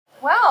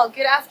Well,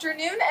 good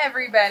afternoon,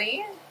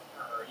 everybody.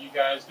 How are you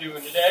guys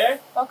doing today?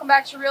 Welcome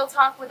back to Real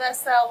Talk with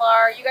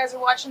SLR. You guys are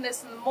watching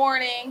this in the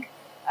morning,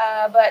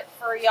 but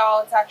for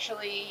y'all, it's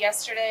actually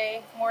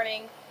yesterday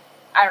morning.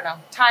 I don't know.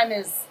 Time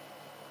is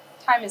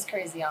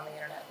crazy on the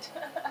internet.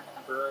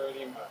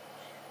 Pretty much.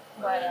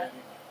 But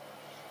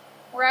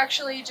we're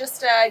actually just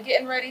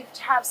getting ready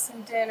to have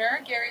some dinner.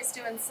 Gary's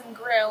doing some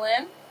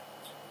grilling.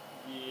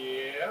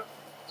 Yeah,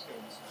 it's gonna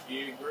be some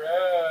big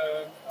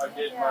grub. I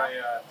did my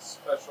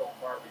special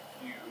barbecue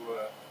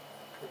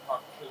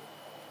concoction.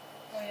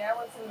 Oh yeah,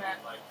 what's in that?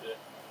 I'd like to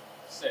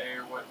say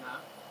or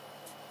whatnot.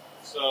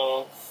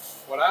 So,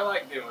 what I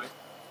like doing,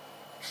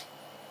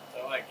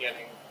 I like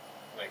getting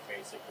like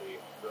basically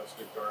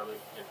roasted garlic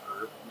and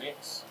herb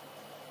mix.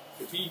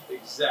 To be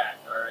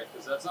exact, all right,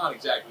 because that's not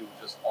exactly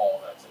just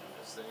all that's in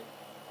this thing.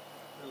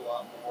 There's a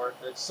lot more.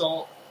 It's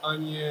salt,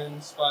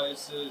 onion,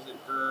 spices, and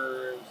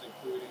herbs,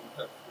 including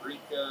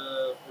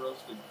paprika,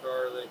 roasted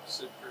garlic,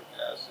 citric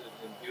acid,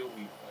 and dill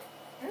weed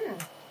flavour.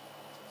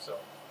 So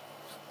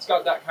it's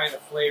got that kind of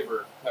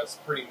flavor that's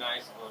pretty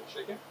nice on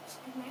chicken.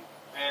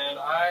 And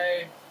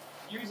I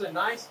use a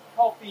nice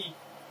healthy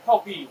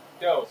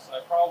dose. I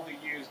probably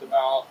used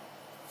about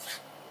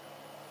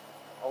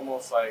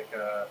almost like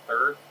a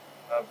third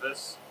of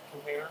this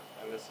container,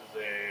 and this is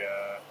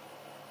a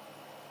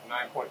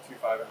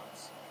 9.25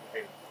 ounce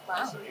container.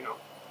 Wow. So, you know.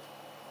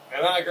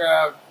 And then I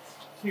grabbed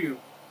 2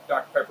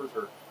 Dr. Peppers,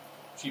 or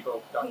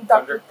cheapo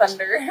Dr.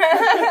 Thunder.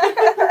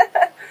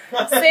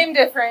 Same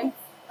difference.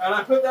 And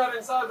I put that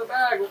inside the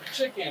bag with the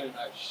chicken, and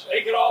I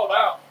shake it all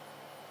about.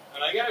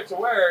 And I get it to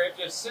where it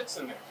just sits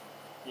in there,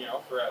 you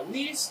know, for at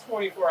least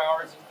 24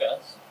 hours is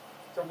best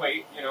to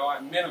wait, you know,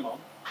 at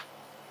minimum.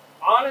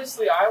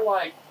 Honestly, I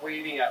like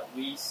waiting at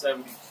least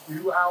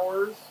 72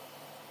 hours.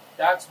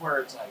 That's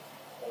where it's like,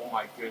 oh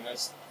my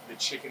goodness, the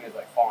chicken is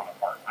like falling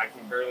apart. I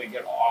can barely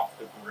get off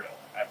the grill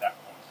at that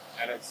point.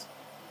 And it's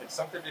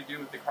something to do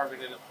with the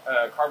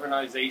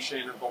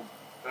carbonization of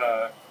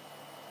the,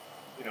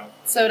 you know,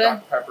 soda,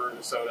 Dr. Pepper,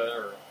 the soda,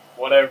 or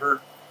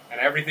whatever, and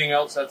everything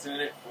else that's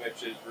in it,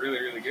 which is really,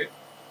 really good.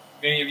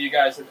 If any of you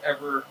guys have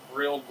ever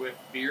grilled with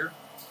beer,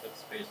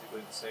 it's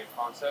basically the same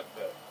concept,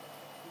 but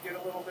you get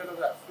a little bit of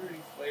that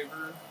fruity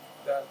flavor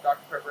that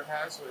Dr. Pepper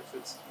has, which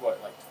it's, what,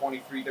 like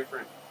 23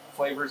 different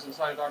flavors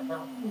inside Dr.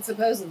 Pepper?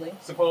 Supposedly.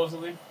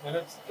 Supposedly. And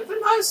it's a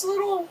nice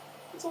little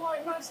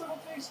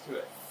taste to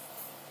it.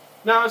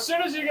 Now, as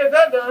soon as you get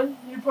that done,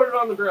 you put it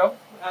on the grill.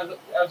 As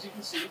you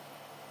can see,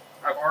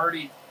 I've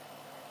already,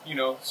 you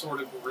know, sort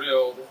of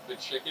grilled the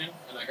chicken,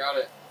 and I got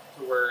it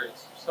to where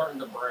it's starting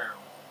to brown.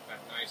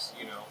 That nice,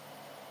 you know,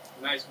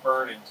 nice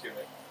burn into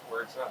it,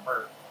 where it's not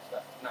burnt. It's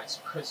got nice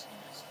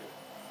crispiness to it.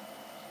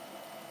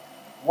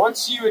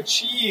 Once you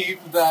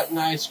achieve that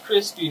nice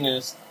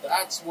crispiness,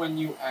 that's when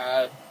you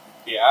add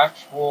the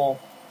actual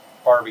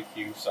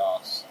barbecue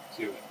sauce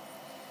to it.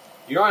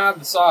 You don't add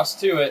the sauce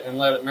to it and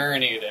let it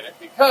marinate in it,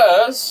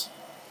 because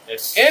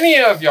if any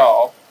of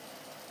y'all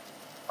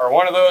are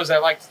one of those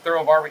that like to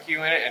throw barbecue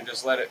in it and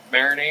just let it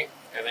marinate,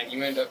 and then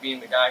you end up being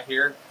the guy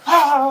here,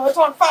 it's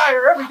on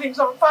fire, everything's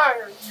on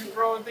fire, you're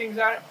throwing things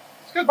at it.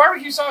 It's because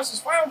barbecue sauce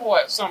is flammable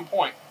at some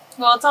point.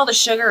 Well, it's all the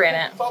sugar in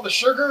it. It's all the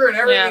sugar and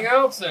everything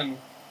else, and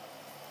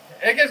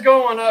it gets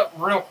going up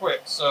real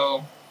quick.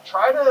 So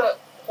try to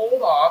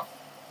hold off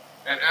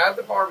and add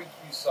the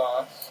barbecue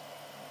sauce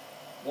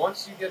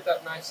once you get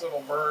that nice little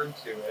burn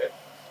to it.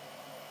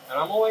 And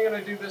I'm only going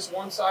to do this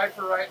one side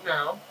for right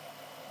now.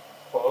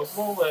 Close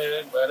the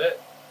lid, let it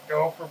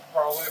go for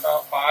probably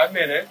about 5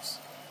 minutes.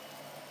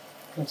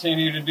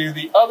 Continue to do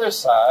the other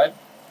side,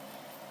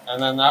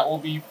 and then that will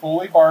be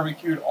fully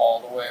barbecued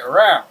all the way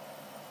around.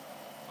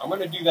 I'm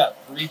going to do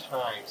that 3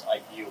 times,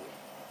 ideally.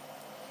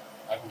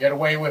 I can get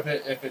away with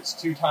it if it's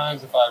 2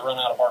 times if I run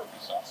out of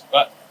barbecue sauce.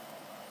 But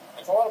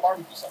it's a lot of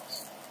barbecue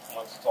sauce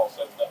once it's all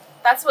said and done.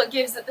 That's what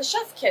gives it the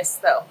chef kiss,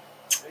 though.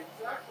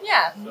 Exactly.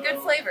 Yeah, So, good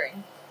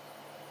flavoring.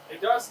 It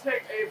does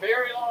take a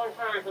very long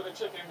time for the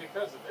chicken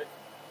because of it.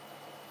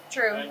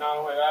 True. And not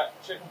only that,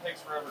 chicken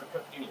takes forever to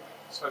cook anyway,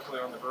 especially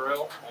on the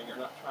grill, and you're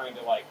not trying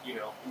to, like, you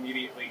know,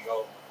 immediately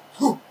go,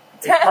 whew,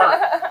 it's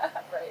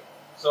perfect. Right.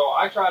 So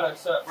I try to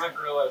set my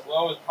grill as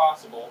low as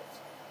possible,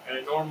 and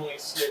it normally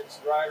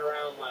sits right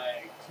around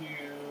like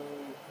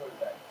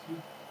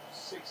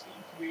 260,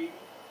 280,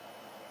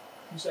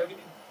 270,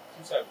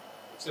 270.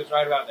 It sits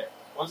right about there.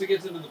 Once it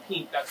gets into the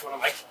pink, that's when I'm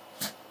like,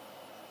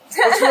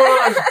 what's going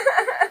on?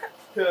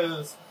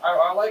 Because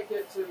I like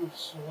it to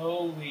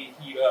slowly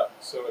heat up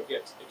so it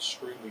gets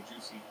extremely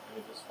juicy and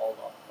it just falls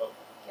off the boat.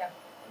 Yeah.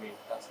 I mean,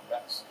 that's the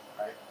best,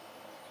 right?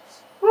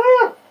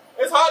 Woo!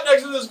 It's hot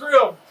next to this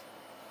grill.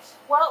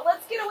 Well,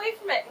 let's get away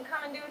from it and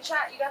come and do a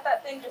chat. You got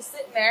that thing just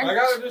sitting there. I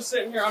got it just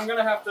sitting here. I'm going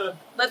to have to...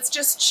 Let's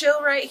just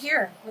chill right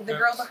here with the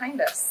girl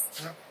behind us.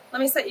 Yeah.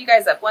 Let me set you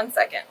guys up 1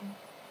 second.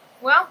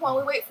 Well, while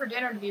we wait for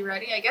dinner to be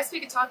ready, I guess we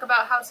could talk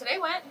about how today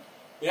went.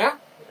 Yeah,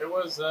 it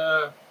was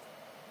a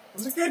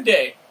good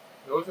day.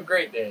 It was a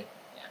great day.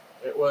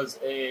 Yeah. It was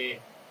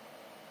a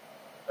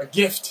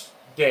gift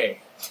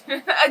day.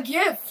 A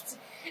gift.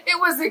 It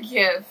was a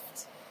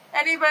gift.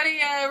 Anybody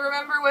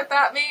remember what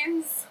that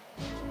means?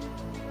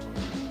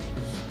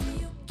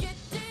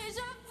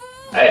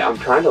 I'm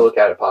trying to look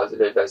at it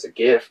positive as a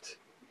gift.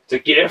 It's a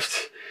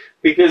gift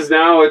because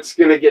now it's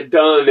gonna get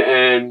done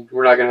and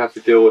we're not gonna have to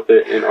deal with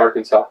it in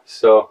Arkansas.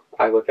 So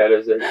I look at it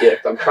as a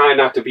gift. I'm trying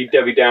not to be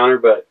Debbie Downer,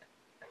 but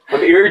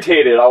I'm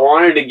irritated. I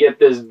wanted to get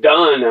this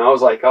done, and I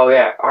was like, oh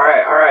yeah, all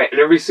right. And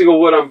every single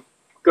one I'm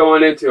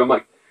going into, I'm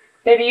like,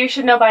 baby, you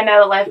should know by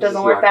now that life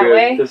doesn't work that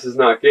way. This is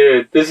not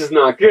good. This is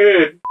not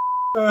good.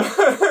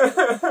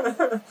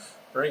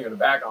 Bringing it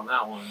back on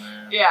that one,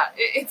 man. Yeah,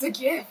 it's a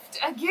gift.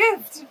 A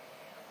gift.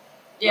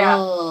 Yeah.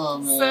 Oh,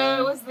 man.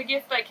 So it was the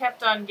gift that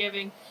kept on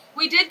giving.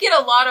 We did get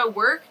a lot of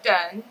work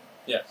done.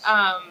 Yes.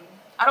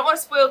 I don't want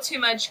to spoil too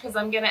much because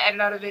I'm going to edit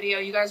out a video.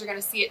 You guys are going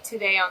to see it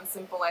today on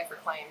Simple Life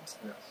Reclaimed.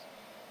 Yes.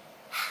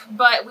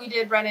 But we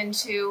did run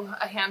into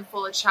a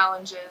handful of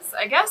challenges,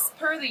 I guess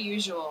per the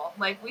usual.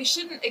 Like, we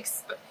shouldn't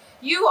expect...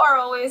 You are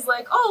always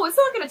like, oh, it's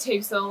not going to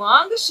take so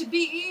long. This should be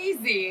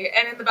easy.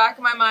 And in the back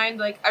of my mind,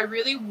 like, I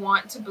really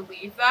want to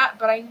believe that,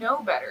 but I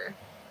know better.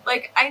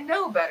 Like, I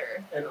know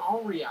better. And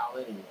all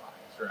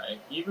reality-wise,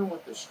 right, even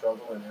with the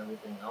struggle and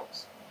everything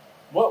else,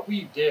 what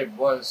we did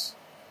was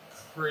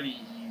pretty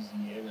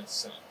easy in a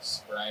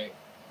sense, right?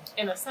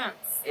 In a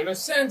sense. In a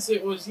sense,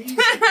 it was easy.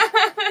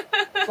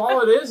 So all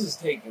it is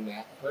taking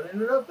that and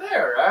putting it up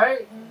there,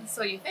 right?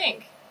 So you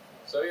think.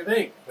 So you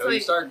think. Until So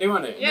you start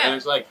doing it. Yeah. And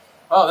it's like,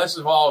 oh, this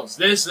involves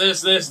this. And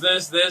it's like,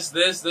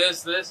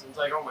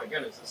 oh my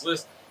goodness, this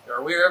list.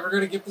 Are we ever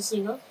going to get this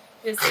thing up?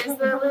 This is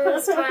the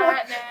list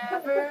that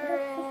never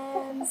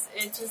ends.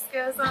 It just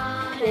goes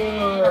on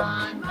and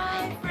on,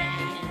 my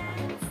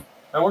friends.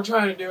 And we're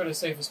trying to do it as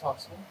safe as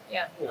possible.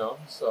 Yeah. You know,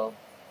 so...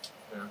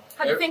 Yeah.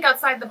 Had to think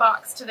outside the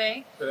box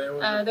today.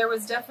 There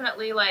was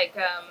definitely like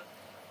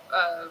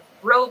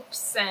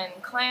ropes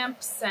and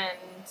clamps and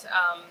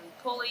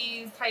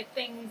pulleys type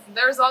things.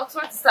 There's all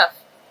sorts of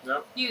stuff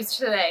used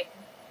today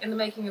in the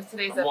making of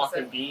today's episode.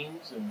 Walking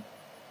beams and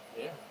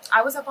yeah.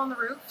 I was up on the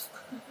roof.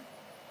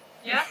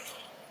 Yeah.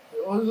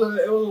 It was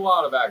a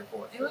lot of back and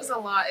forth. It was a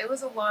lot. It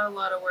was a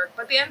lot of work.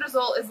 But the end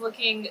result is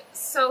looking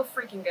so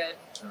freaking good.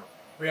 Yeah.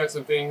 We had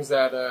some things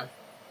that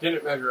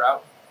didn't measure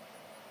out,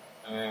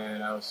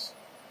 and I was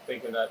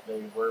thinking that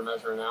they were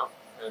measuring out,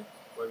 and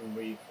when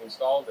we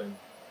installed, and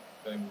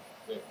then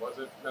it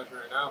wasn't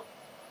measuring out.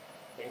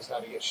 Things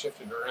had to get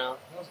shifted around.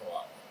 It was a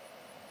lot.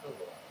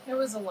 It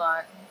was a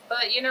lot.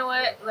 But you know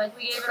what? Like,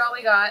 we gave it all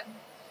we got.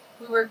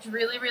 We worked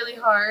really, really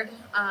hard.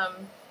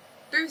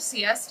 Through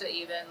siesta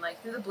even, like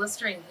through the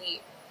blistering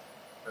heat.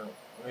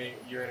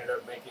 You ended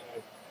up making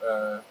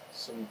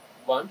some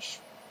lunch,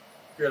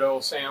 good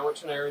old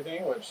sandwich and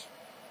everything, which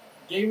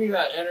gave me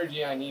that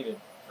energy I needed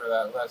for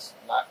that last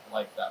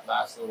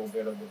little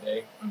bit of the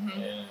day.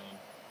 Mm-hmm. And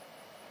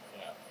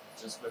yeah,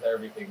 just with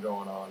everything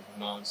going on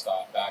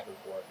nonstop, back and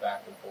forth.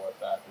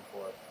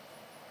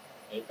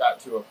 It got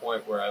to a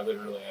point where I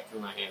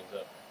threw my hands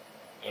up,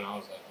 and I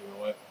was like, you know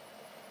what?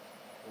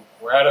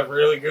 We're at a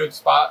really good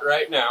spot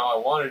right now. I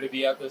wanted to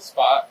be at this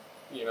spot,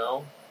 you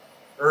know,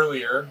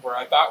 earlier where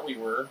I thought we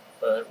were,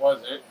 but it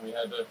wasn't. We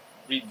had to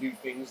redo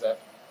things that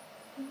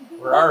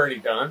were already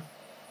done.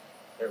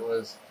 It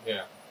was,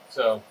 yeah.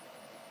 So,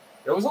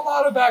 there was a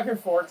lot of back and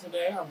forth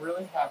today. I'm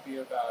really happy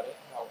about it.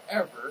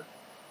 However,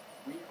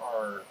 we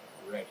are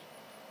ready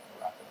to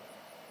rock and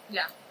roll.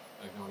 Yeah.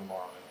 Like going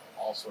tomorrow in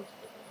all sorts of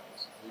different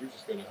ways. You're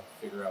just going to have to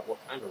figure out what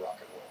kind of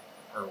rock and roll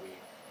are we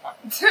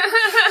talking about.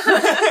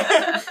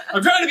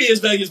 I'm trying to be as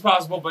vague as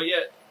possible, but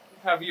yet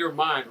have your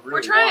mind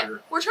really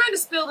wander. We're trying to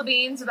spill the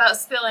beans without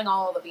spilling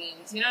all the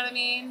beans. You know what I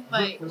mean?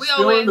 Like, we're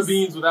spilling the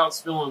beans without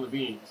spilling the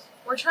beans.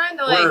 We're trying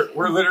to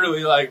we're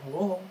literally like,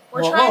 whoa.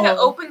 We're trying to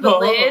open the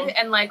lid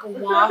and like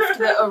waft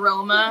the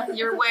aroma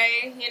your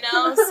way, you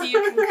know, so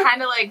you can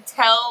kind of like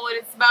tell what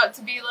it's about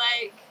to be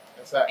like.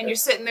 And you're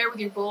sitting there with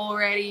your bowl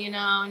ready, you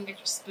know, and you get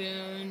your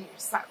spoon, your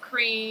sour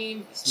cream,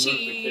 your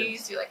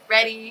cheese, you're like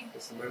ready.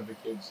 It's the move the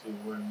kids do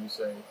when you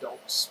say, don't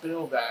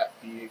spill that,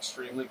 be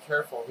extremely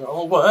careful.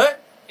 Oh,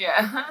 what?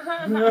 Yeah.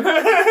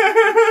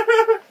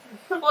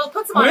 Well, it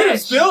puts them on I didn't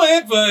edge. spill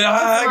it, but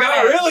I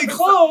got really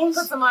close.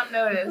 Puts them on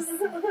notice.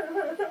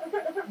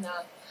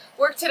 No.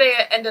 Work today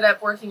ended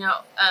up working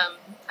out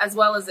as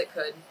well as it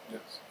could.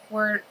 Yes.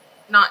 We're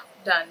not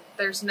done.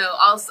 There's no,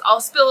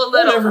 I'll spill a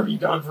little. We'll never be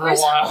done for a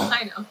while.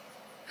 I know.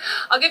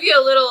 I'll give you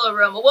a little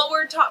aroma. Well,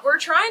 we're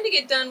trying to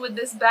get done with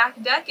this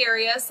back deck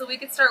area so we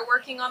could start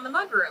working on the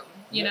mudroom,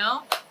 you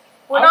know?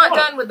 We're not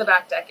done with the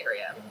back deck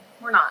area.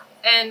 We're not.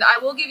 And I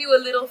will give you a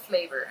little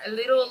flavor, a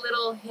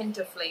little hint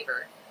of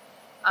flavor.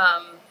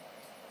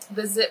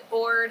 The zip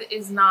board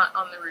is not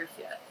on the roof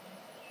yet.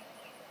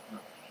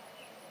 No.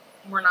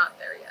 We're not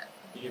there yet.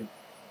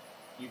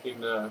 You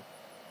can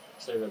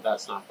say that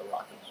that's not the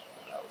rocket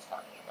that I was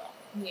talking about.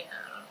 Yeah.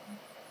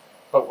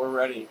 But we're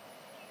ready.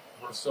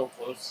 We're so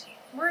close.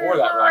 We're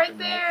right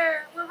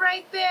there. We're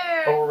right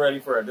there. But we're ready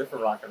for a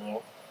different rock and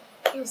roll.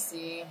 You'll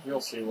see.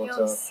 You'll see what's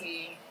You'll up.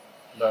 see.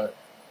 But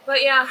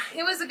But yeah,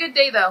 it was a good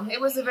day though. It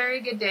was a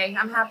very good day.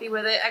 I'm happy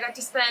with it. I got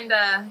to spend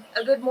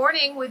a good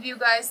morning with you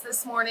guys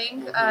this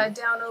morning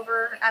down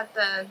over at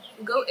the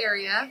goat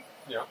area.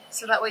 Yeah.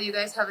 So that way you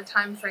guys have a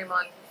time frame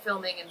on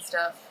filming and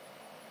stuff.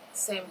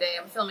 Same day.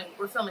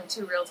 We're filming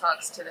 2 Real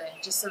Talks today,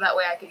 just so that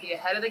way I could be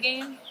ahead of the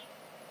game.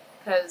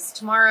 Because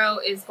tomorrow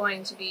is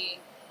going to be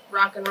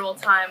rock and roll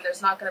time.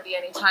 There's not going to be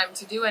any time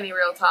to do any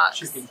Real Talks.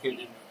 Chicken's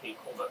getting into the pink.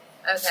 Hold up.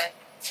 Okay.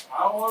 I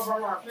don't want to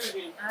burn my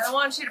chicken. I don't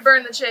want you to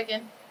burn the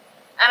chicken.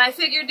 And I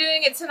figured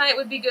doing it tonight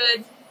would be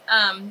good.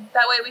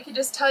 That way we could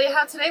just tell you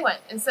how today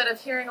went instead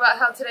of hearing about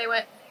how today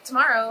went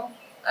tomorrow.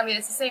 I mean,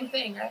 it's the same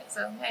thing, right?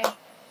 So, hey.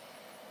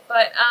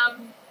 But,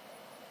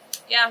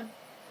 yeah.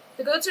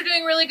 The goats are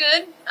doing really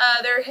good.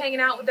 They're hanging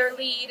out with their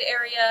lead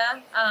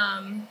area.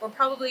 We're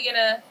probably going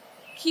to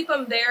keep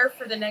them there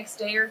for the next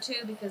day or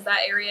 2 because that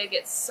area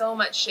gets so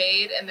much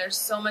shade and there's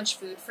so much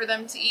food for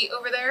them to eat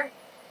over there.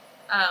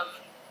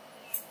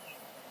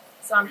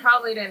 So I'm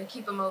probably going to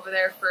keep them over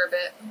there for a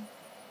bit.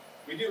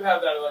 We do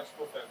have that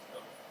electrical fence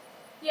coming.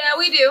 Yeah,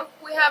 we do.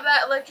 We have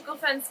that electrical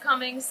fence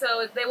coming,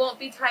 so they won't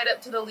be tied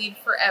up to the lead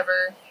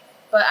forever.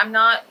 But I'm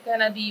not going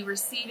to be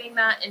receiving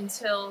that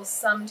until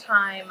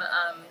sometime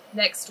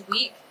next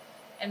week.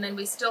 And then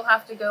we still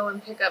have to go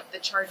and pick up the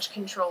charge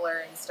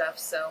controller and stuff.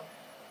 So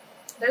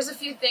there's a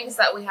few things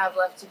that we have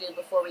left to do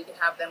before we can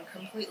have them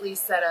completely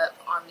set up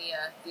on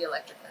the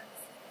electric fence.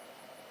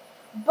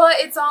 But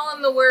it's all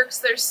in the works.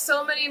 There's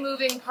so many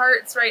moving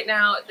parts right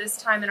now at this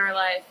time in our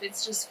life.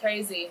 It's just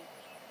crazy.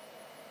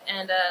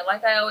 And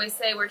like I always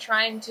say, we're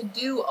trying to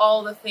do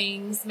all the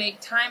things, make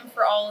time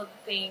for all of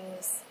the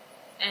things,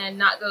 and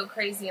not go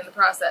crazy in the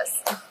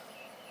process. Try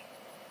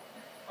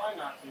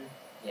not to.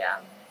 Yeah.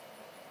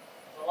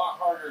 It's a lot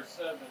harder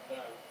said than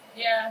done.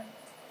 Yeah.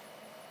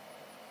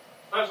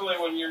 Especially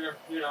when you're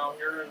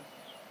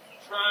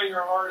trying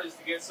your hardest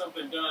to get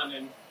something done,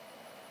 and it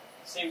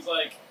seems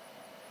like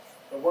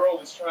the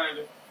world is trying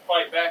to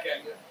fight back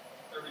at you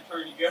every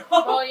turn you go.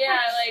 Well, yeah,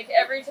 like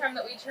every time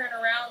that we turn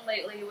around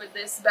lately with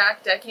this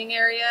back decking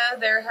area,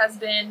 there has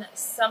been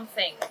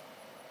something.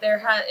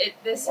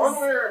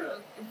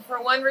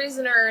 For one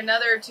reason or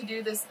another to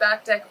do this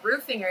back deck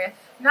roofing area.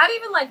 Not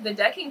even like the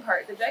decking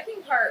part. The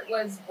decking part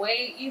was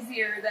way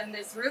easier than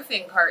this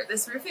roofing part.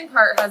 This roofing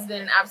part has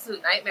been an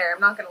absolute nightmare.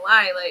 I'm not gonna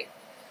lie. Like,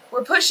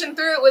 we're pushing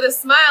through it with a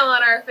smile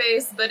on our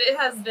face, but it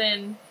has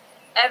been,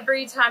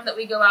 every time that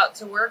we go out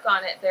to work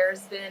on it,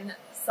 there's been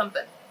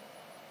something.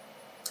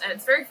 And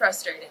it's very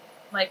frustrating.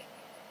 Like,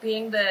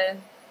 being the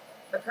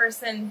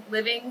person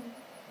living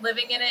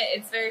in it,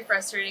 it's very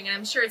frustrating. And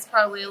I'm sure it's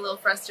probably a little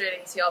frustrating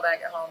to y'all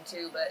back at home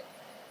too, but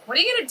what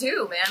are you gonna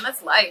do, man?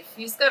 That's life.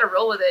 You just gotta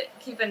roll with it.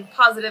 Keep a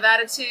positive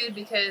attitude,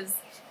 because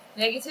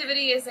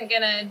negativity isn't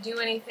gonna do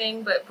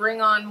anything but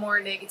bring on more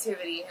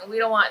negativity. And we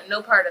don't want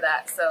no part of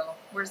that. So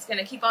we're just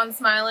gonna keep on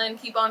smiling,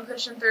 keep on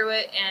pushing through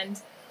it,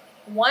 and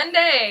one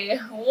day,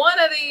 one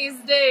of these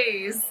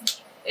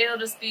days, it'll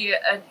just be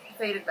a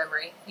faded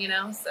memory, you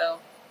know? So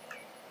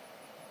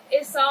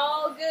it's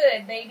all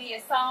good, baby.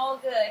 It's all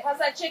good. How's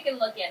that chicken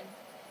looking?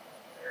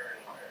 Very,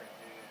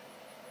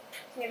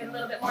 very good. Give it a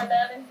little bit more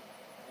loving.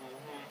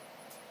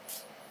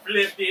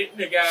 Flipped it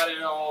and got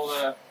it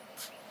all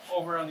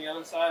over on the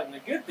other side. And the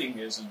good thing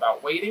is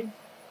about waiting,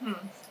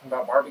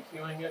 about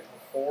barbecuing it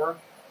before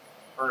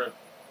or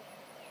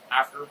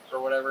after or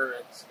whatever,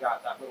 it's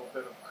got that little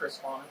bit of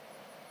crisp on it.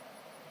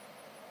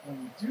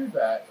 When you do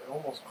that, it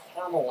almost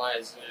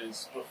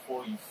caramelizes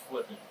before you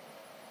flip it.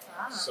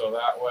 Ah. So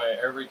that way,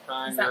 every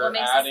time you're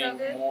adding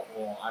more,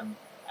 well, I'm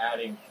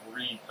adding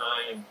 3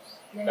 times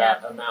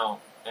that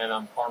amount, and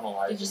I'm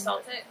caramelizing. Did you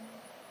salt it?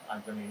 I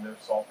mean, there's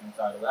salt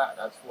inside of that.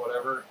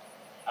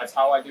 That's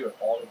how I do it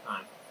all the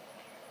time.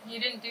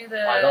 You didn't do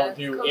the I don't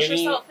do kosher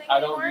any. salt thing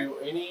I don't anymore?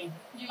 do any.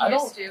 You I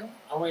used to.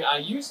 I mean, I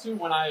used to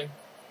when I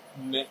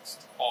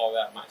mixed all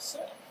that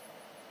myself.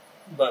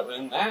 But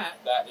in that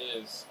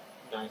is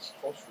nice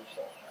kosher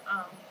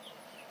salt.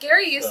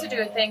 Gary used to do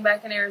a thing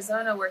back in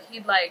Arizona where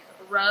he'd like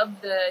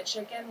rub the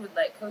chicken with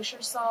like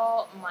kosher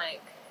salt and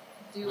like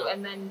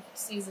and then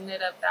season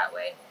it up that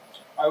way.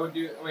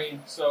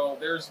 So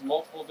there's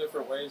multiple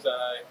different ways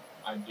that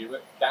I do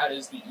it. That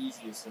is the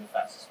easiest and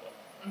fastest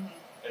way.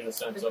 In the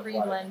sense of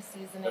pre-blend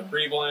seasoning. The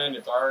pre-blend,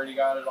 it's already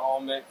got it all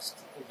mixed,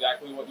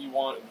 exactly what you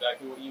want,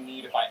 exactly what you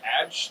need. If I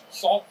add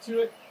salt to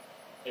it,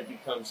 it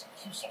becomes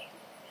too salty.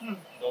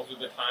 Those are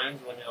the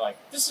times when you're like,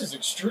 this is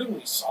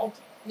extremely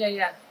salty.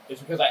 Yeah.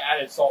 It's because I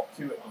added salt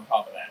to it on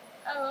top of that.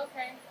 Oh,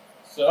 okay.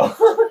 So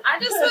I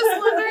just was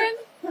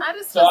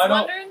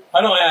wondering.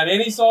 I don't add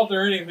any salt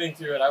or anything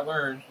to it. I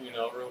learned,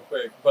 real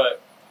quick.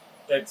 But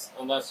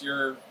unless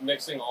you're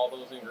mixing all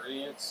those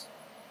ingredients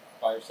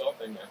by yourself,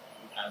 then you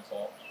add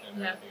salt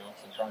and everything else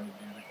and trying to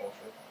do the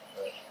kosher.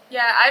 But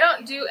yeah, I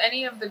don't do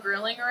any of the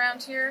grilling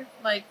around here.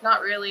 Like,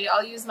 not really.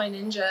 I'll use my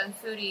Ninja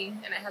Foodie,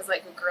 and it has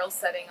like a grill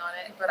setting on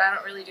it, but I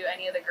don't really do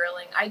any of the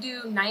grilling. I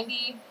do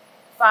 95%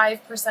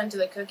 of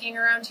the cooking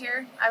around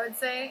here, I would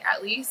say,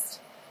 at least.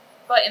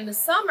 But in the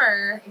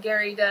summer,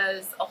 Gary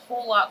does a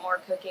whole lot more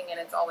cooking, and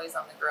it's always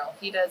on the grill.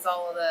 He does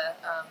all of the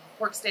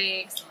pork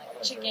steaks and like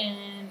the chicken.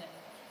 And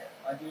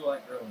I do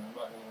like grilling. I'm not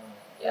gonna lie.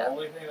 Yeah. The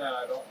only thing that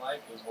I don't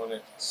like is when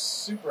it's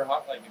super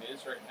hot like it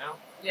is right now.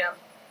 Yeah.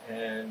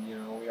 And, you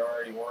know, we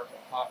already worked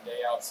a hot day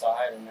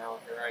outside, and now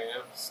here I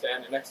am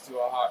standing next to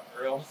a hot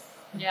grill.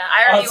 Yeah,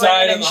 I already Outside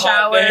went in and the hot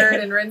showered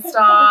day. and rinsed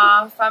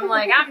off. I'm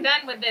like, I'm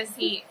done with this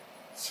heat.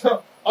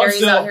 So,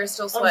 Gary's out here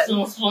still sweating.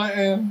 I'm still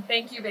sweating.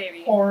 Thank you,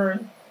 baby.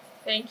 Pouring.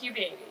 Thank you,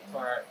 baby. It's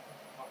alright.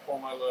 I'll pour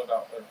my love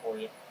out there for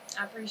you.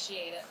 I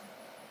appreciate it.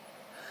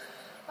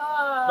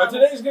 But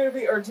tonight's gonna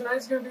be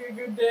a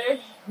good day.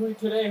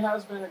 Today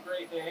has been a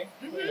great day.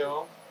 Mm-hmm. You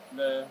know,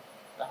 the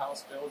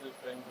house build has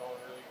been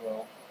going really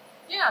well.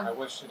 Yeah. I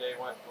wish today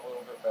went a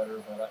little bit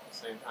better, but at the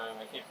same time,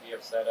 I can't be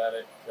upset at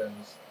it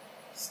because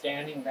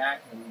standing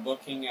back and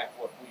looking at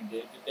what we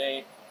did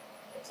today,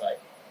 it's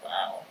like,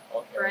 wow,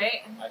 okay,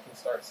 Right. I can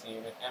start seeing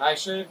it. And I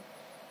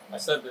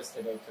said this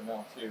today to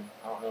Mel too.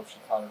 I don't know if she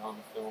caught it on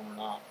the film or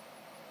not.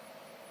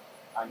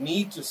 I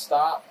need to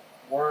stop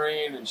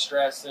worrying and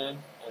stressing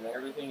and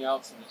everything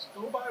else and just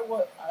go by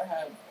what I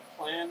had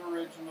planned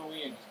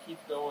originally and just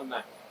keep going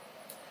that way.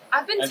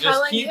 I've been And telling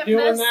just keep him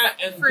doing this that,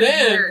 and for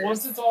then years.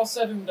 once it's all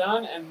said and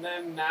done, and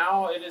then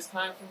now it is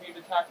time for me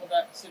to tackle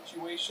that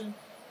situation,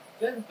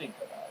 then think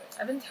about it.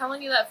 I've been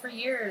telling you that for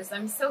years.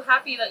 I'm so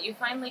happy that you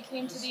finally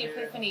came to the Yeah.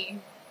 epiphany.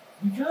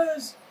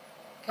 Because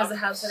Because of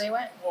how today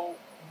went? Well,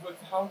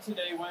 with how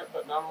today went,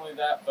 but not only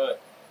that, but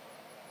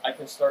I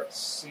can start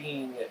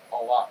seeing it a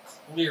lot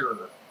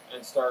clearer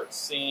and start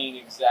seeing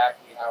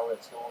exactly how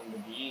it's going to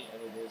be,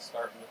 and it is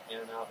starting to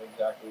pan out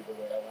exactly the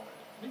way I wanted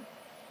it to be.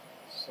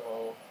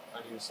 So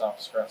I need to stop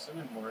stressing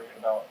and worrying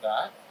about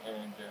that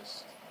and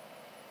just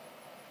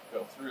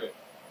go through it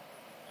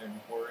and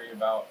worry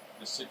about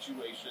the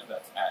situation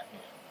that's at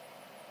hand.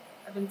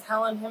 I've been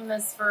telling him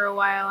this for a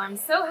while. I'm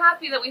so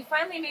happy that we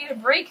finally made a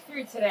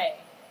breakthrough today.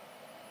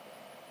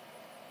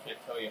 Can't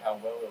tell you how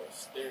well it'll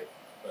stick,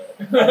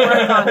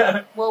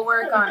 but We'll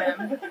work on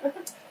him.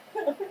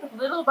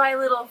 Little by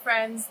little,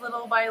 friends.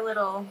 Little by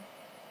little.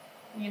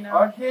 You know?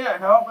 I can't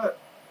help it.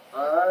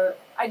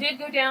 I did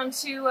go down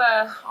to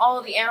all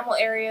of the animal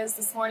areas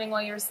this morning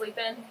while you were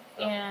sleeping,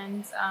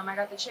 and I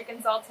got the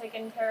chickens all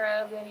taken care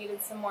of. They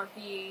needed some more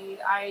feed.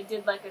 I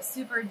did like a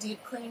super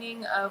deep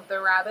cleaning of the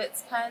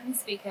rabbits'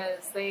 pens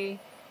because they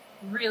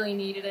really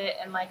needed it,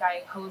 and like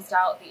I hosed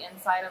out the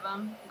inside of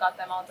them, got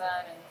them all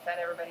done, and fed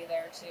everybody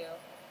there too.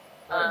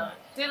 Nice.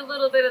 Did a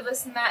little bit of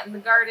this and that in the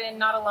garden,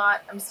 not a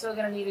lot. I'm still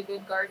going to need a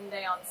good garden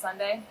day on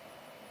Sunday.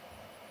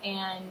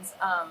 And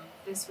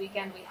this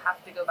weekend we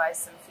have to go buy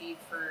some feed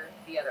for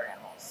the other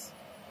animals.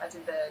 I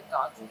did the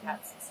dogs and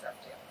cats and stuff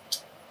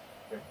too.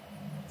 Okay.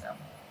 So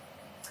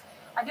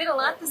I did a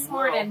lot this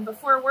morning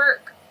before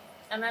work,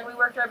 and then we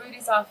worked our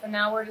booties off, and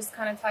now we're just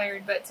kind of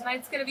tired. But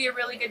tonight's going to be a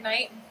really good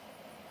night.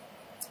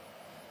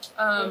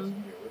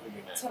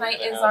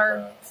 Tonight is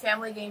our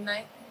family game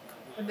night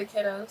with the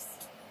kiddos.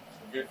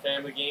 A good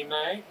family game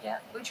night. Yeah,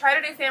 we try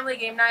to do family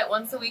game night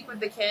once a week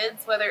with the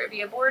kids, whether it be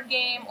a board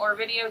game or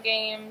video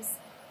games,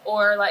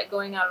 or like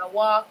going out on a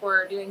walk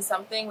or doing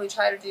something. We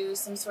try to do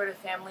some sort of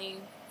family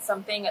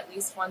something at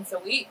least once a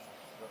week.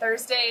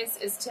 Thursdays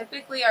is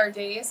typically our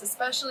days,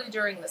 especially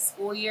during the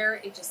school year.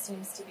 It just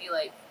seems to be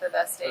like the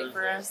best day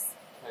for us.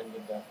 Tend to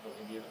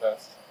definitely be the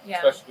best.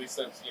 Yeah. Especially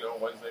since, you know,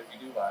 Wednesday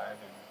we do live,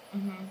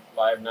 and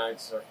live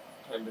nights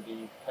tend to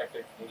be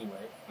hectic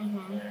anyway.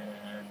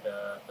 And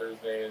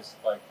Thursday is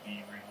like the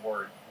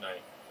reward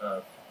night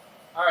of,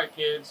 all right,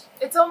 kids.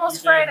 It's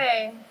almost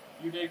Friday.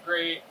 You did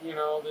great, you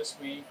know, this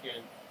week,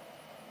 and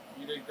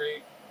you did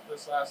great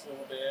this last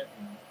little bit,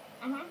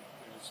 and we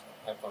just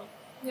have fun.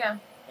 Yeah.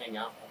 Hang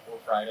out before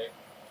Friday,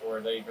 or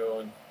they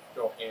go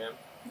ham.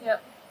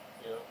 Yep.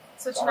 You know.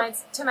 So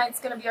tonight's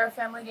gonna be our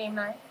family game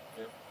night.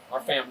 Yeah. Our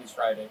family's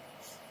Friday.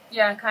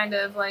 Yeah, kind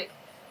of like,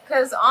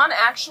 because on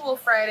actual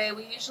Friday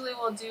we usually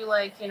will do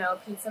like, you know,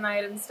 pizza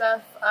night and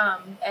stuff,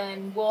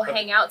 and we'll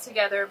hang out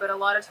together. But a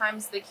lot of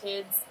times the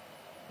kids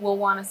will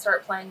want to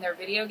start playing their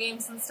video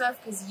games and stuff,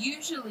 because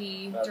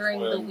usually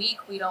during the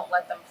week we don't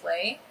let them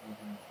play.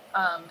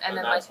 And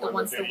then like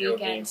once the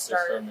weekend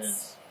starts,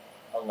 is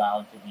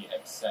allowed to be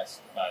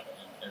accessed by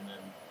them, and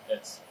then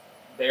it's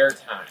their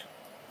time.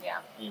 Yeah.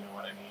 You know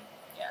what I mean?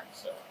 Yeah.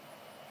 So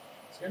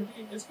it's gonna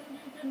be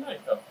a good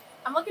night though.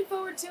 I'm looking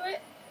forward to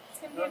it. It's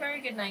gonna be a very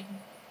good night.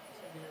 It's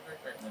gonna be a very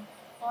great night.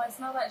 Well, I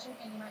smell that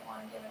chicken. You might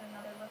want to give it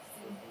another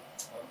look-see.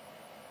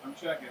 I'm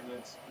checking.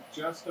 It's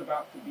just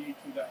about to be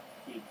to that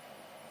heat.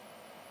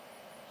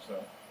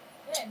 So.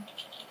 Good.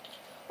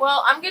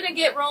 Well, I'm going to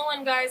get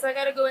rolling, guys. I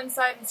got to go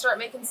inside and start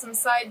making some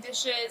side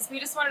dishes. We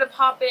just wanted to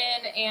pop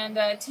in and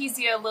tease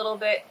you a little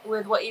bit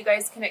with what you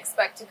guys can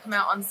expect to come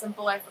out on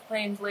Simple Life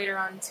Reclaimed later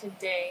on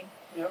today.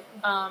 Yep.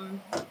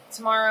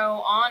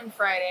 Tomorrow on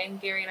Friday,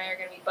 Gary and I are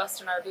going to be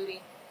busting our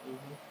booty.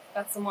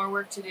 Got some more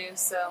work to do,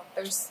 so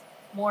there's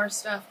more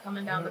stuff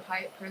coming down the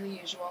pipe per the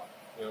usual.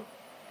 Yep.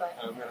 But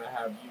I'm going to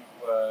have you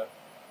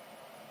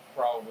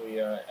probably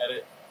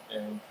edit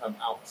and come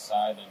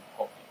outside and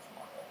help me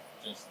tomorrow.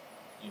 Just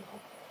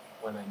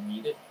when I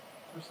need it,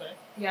 per se.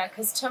 Yeah,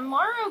 because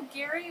tomorrow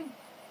Gary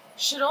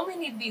should only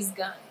need these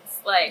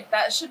guns. Like,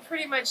 that should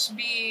pretty much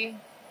be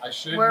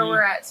where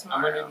we're at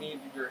tomorrow. I'm going to need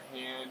your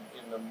hand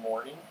in the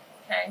morning.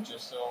 Okay.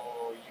 Just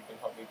so you can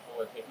help me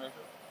pull a tape measure.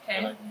 Okay.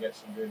 And I can get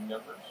some good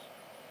numbers.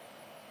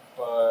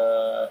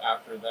 But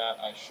after that,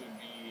 I should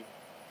be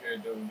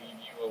good to leave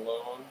you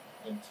alone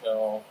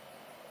until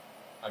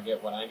I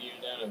get what I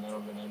need done, and then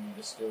I'm going to need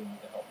to still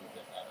need to help me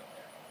get that in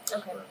there.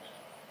 Just for a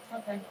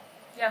minute. Okay. You know?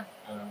 Yeah.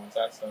 And then once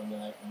that's done,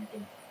 then you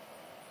can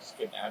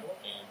skedaddle,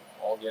 and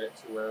I'll get it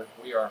to where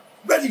we are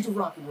ready to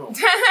rock and roll.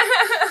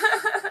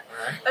 Alright.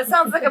 That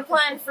sounds like a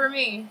plan for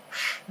me.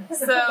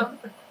 So,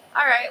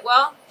 alright,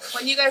 well,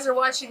 when you guys are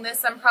watching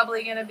this, I'm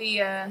probably going to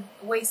be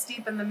waist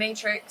deep in the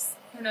Matrix.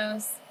 Who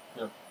knows?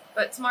 Yeah.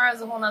 But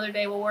tomorrow's a whole nother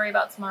day. We'll worry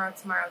about tomorrow.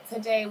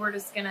 Today, we're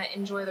just going to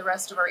enjoy the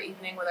rest of our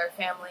evening with our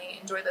family,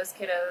 enjoy those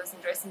kiddos,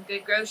 enjoy some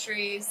good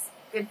groceries,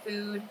 good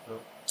food.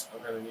 Well,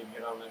 I'm going to need to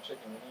get on that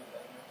chicken and eat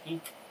that in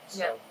your so.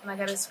 Yeah, and I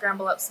got to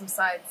scramble up some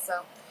sides.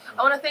 So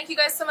I want to thank you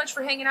guys so much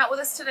for hanging out with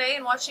us today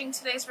and watching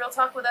today's Real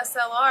Talk with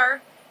SLR. You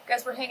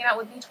guys were hanging out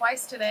with me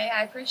twice today.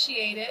 I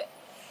appreciate it.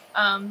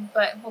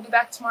 But we'll be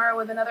back tomorrow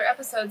with another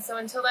episode. So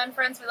until then,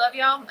 friends, we love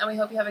y'all, and we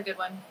hope you have a good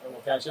one. And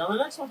we'll catch you on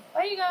the next one.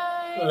 Bye, you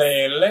guys.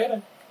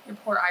 Later. Your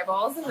poor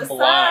eyeballs in the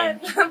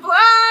blind. sun.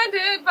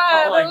 Blinded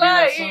by the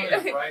light.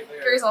 Right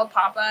there. Gary's all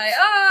Popeye.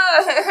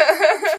 Ah!